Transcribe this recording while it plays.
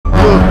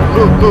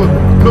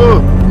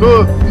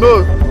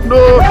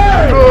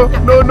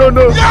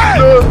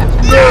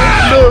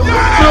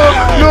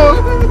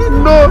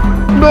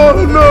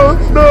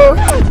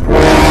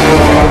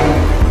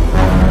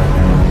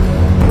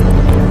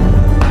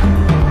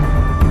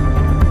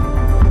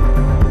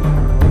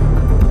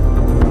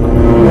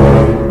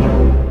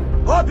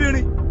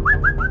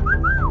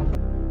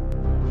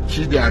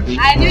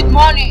I need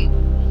money.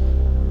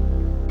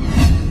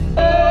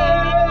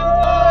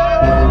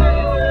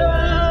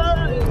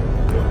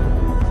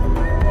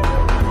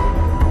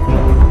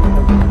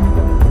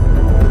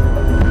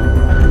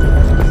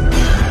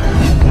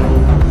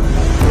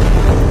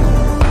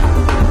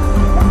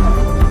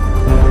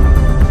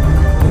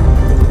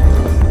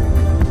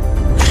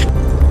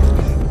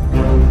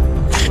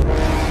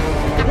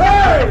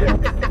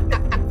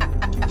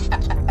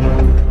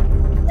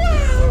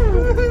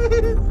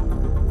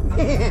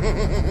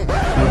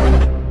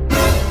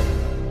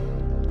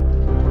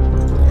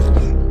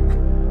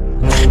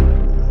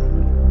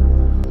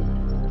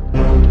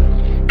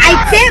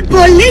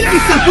 Police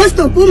is supposed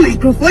to put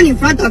microphone in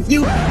front of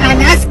you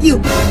and ask you,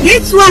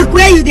 this work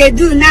where you they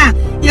do now,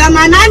 your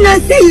man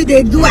not say you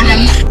they do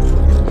am.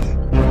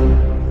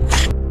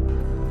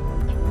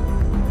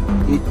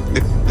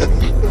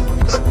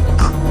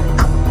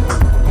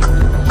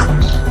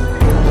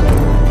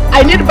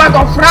 I need a bag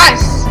of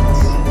rice.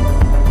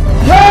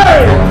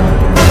 Hey!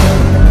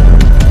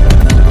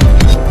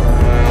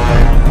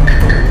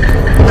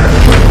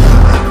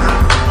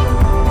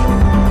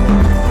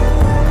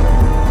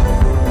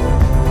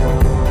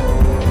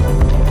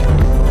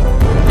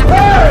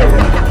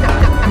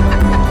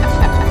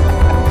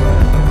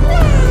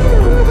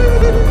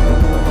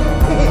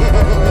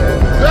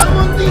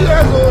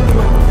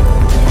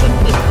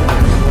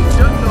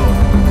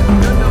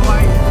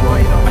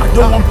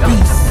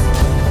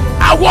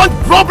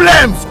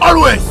 Problems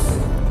always.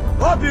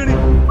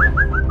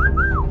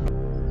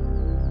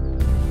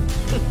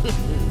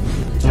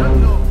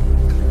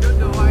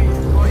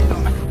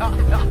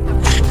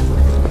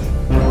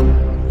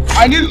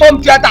 I need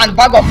home theater and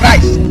bag of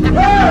rice.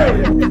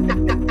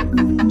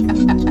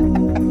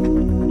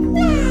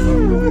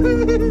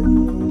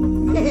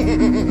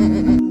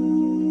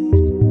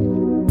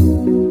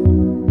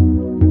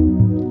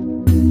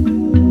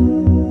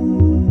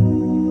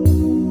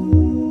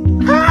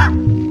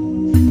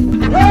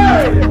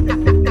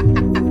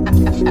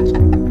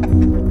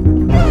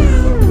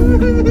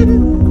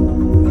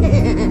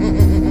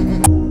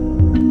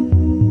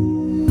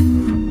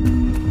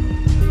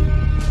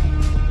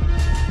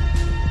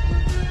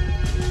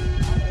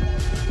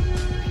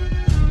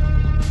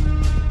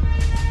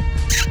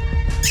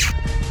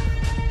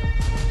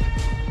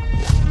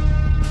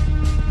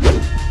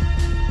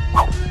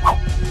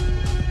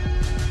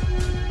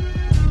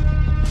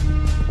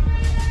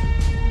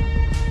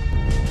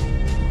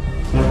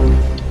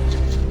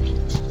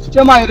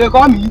 Chairman, they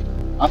call me.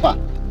 Apa?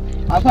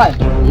 Apa?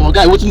 Oh,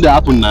 guy, what's in the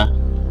happen now?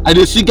 I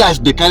dey see guys,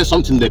 they carry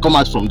something, they come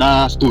out from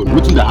that stone.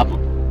 What's in the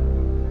happen?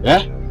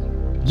 Yeah?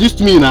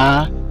 Just me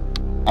now.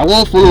 I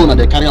won't follow when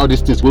they carry all these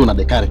things. When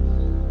they carry,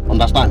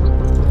 understand?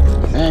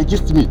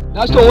 Just me.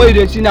 That's the way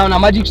they see now on a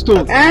magic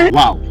stone.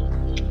 Wow,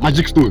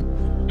 magic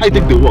stone. How you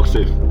take the work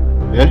safe?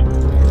 Yeah?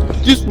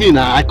 Just me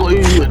now. I call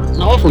you.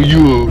 Now for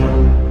you.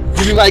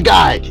 You be my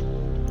guy.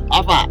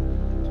 Apa?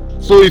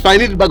 So if I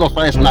need a bag of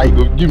rice now, you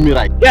go give me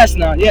right. Yes,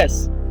 now,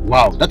 yes.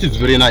 Wow, that is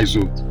very nice,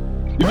 oh.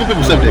 Even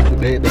people say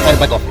they carry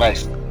bag of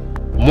rice,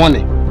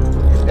 money,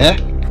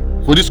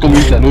 for this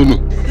community, I don't know.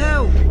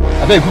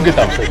 I bet who get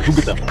them, sir? Who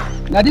get them?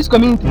 Now this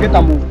community get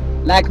them.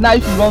 Like now,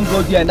 if you want to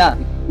go there now,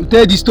 you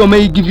tell this store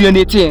may give you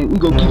anything, he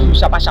go give you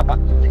shapa shapa.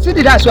 See,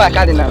 that's why I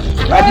carry now.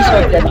 Like this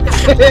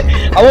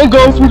one, I won't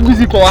go food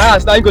visit for a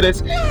house. Now you go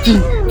this,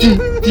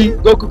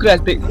 go cook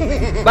rice.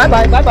 Bye,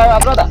 my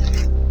brother.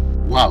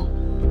 Wow.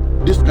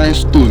 This kind of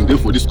stone there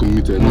for this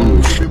community,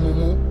 no.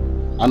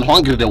 And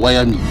hungry they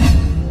wire me.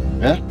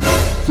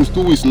 Since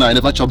 2 weeks now, I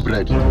never chop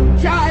bread.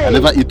 I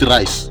never eat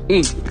rice.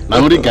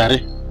 Now only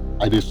gari,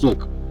 I dey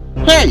soak.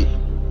 Hey!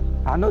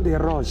 I know they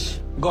rush.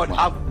 God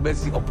have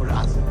mercy upon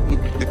us.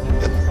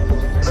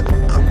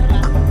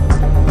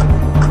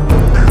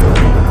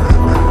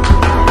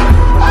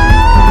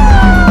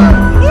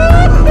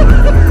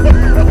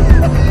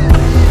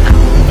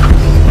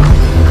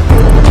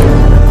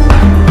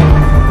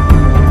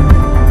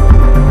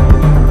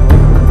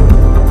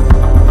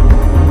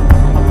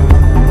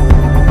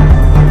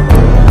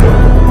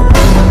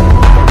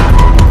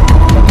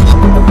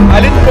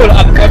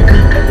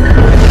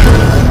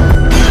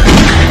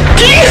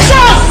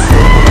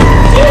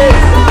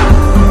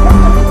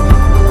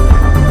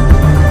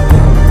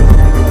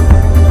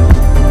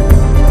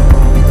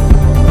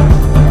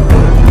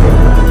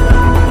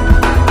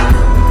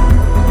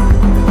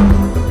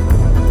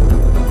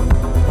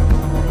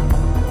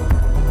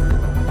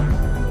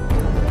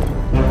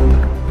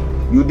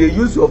 You dey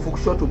use your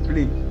function to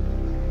play.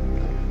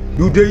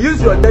 You dey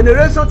use your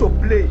generation to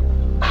play.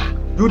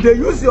 You dey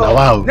use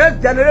your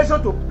next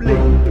generation to play.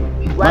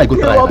 You are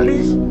doing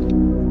rubbish.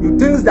 You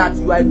think that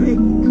you are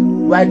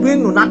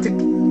doing lunatic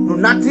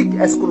lunatic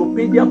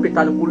encyclopedian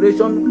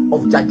petriculation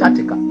of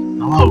Jajatica.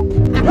 Wow.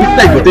 Which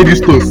time you take this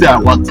stone say I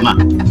want now?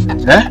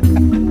 Eh?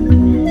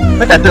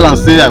 Make I tell and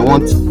say I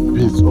want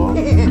beans or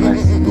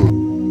rice. No.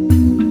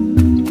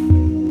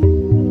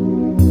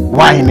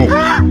 Why me?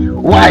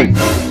 Why?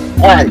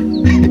 Why?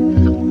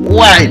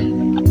 Why?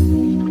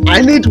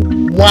 I need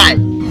why?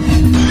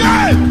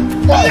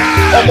 Why?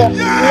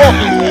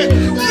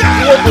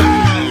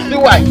 See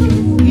why?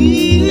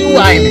 See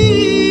why?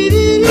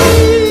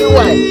 See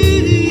why?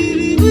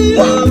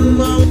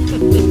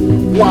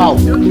 Wow.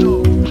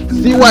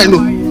 See why? No.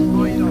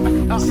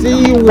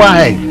 See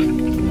why?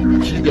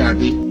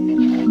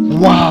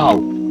 Wow.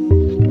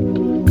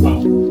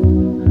 Wow.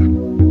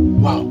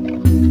 Wow.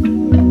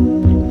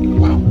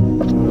 Wow.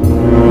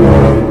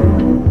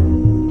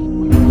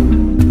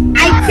 I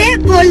say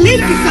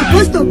police is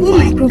supposed to put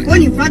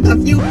microphone in front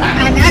of you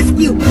and ask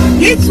you,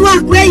 this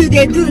work where you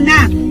they do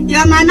now,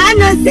 your mama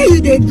no say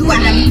you they do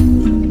it.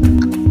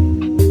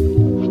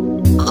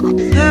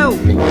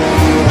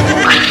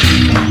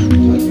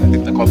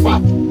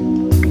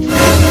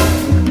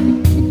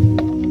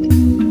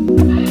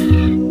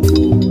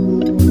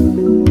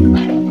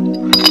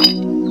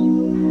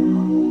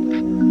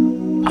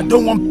 I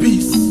don't want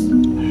peace.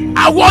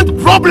 I want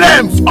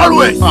problems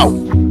always. Wow.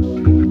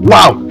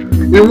 Wow.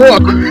 It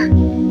work.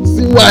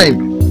 See wine.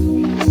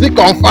 See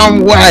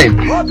confirm wine.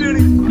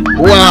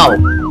 Wow.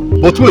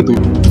 But wait,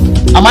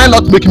 am I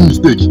not making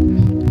mistake?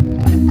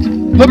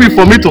 Maybe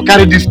for me to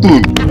carry this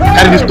stone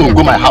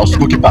go my house,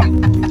 go keep am.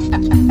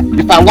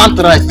 If I want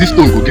rice, this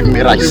stone go give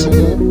me rice.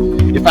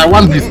 If I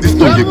want this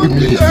stone go give me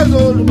this.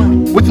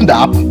 Wetin dey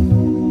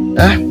happen?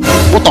 Eh?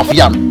 What of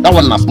yam? That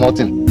one na small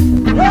thing.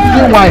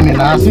 See wine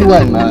na, see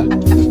wine na.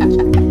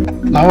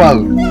 Now wow.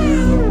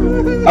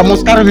 I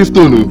must carry this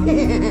stone.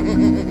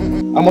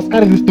 I must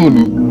carry this stone.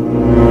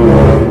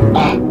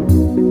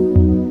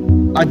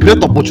 A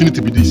great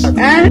opportunity be this.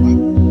 I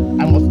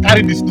must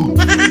carry this stone.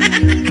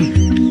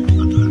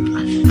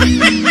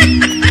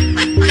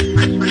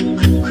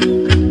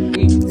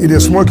 It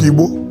is smoky,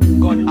 Igbo.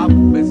 God have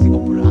mercy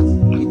upon us.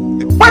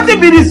 Wetin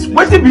be this?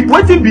 Wetin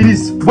be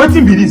this?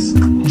 Wetin be this?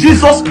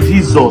 Jesus.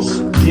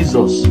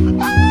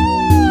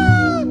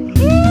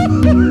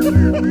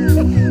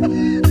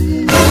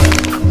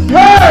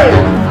 Hey!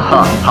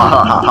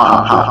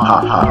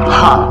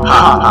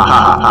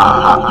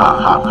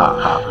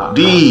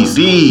 This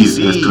is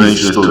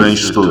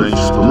strange stone.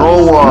 No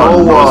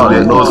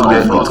one knows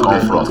where it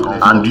come from.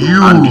 And you,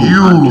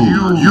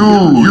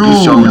 this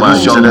young man,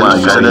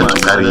 decided to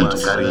carry it.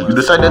 You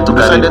decided to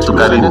carry it to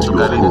go.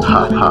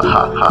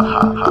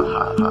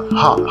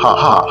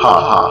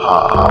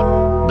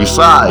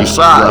 Besides,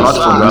 you are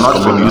not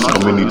from this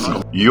community.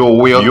 You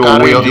will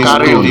carry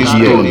this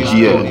stone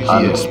here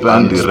and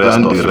spend the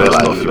rest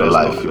of your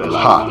life.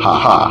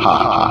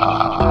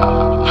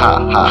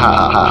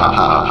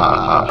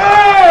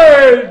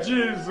 Hey,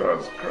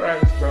 Jesus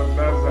Christ of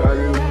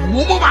Nazareth.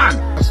 Man.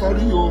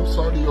 Sorry,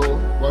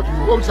 but you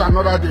hope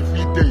another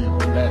defeat day.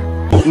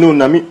 No,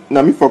 na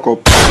me fuck up.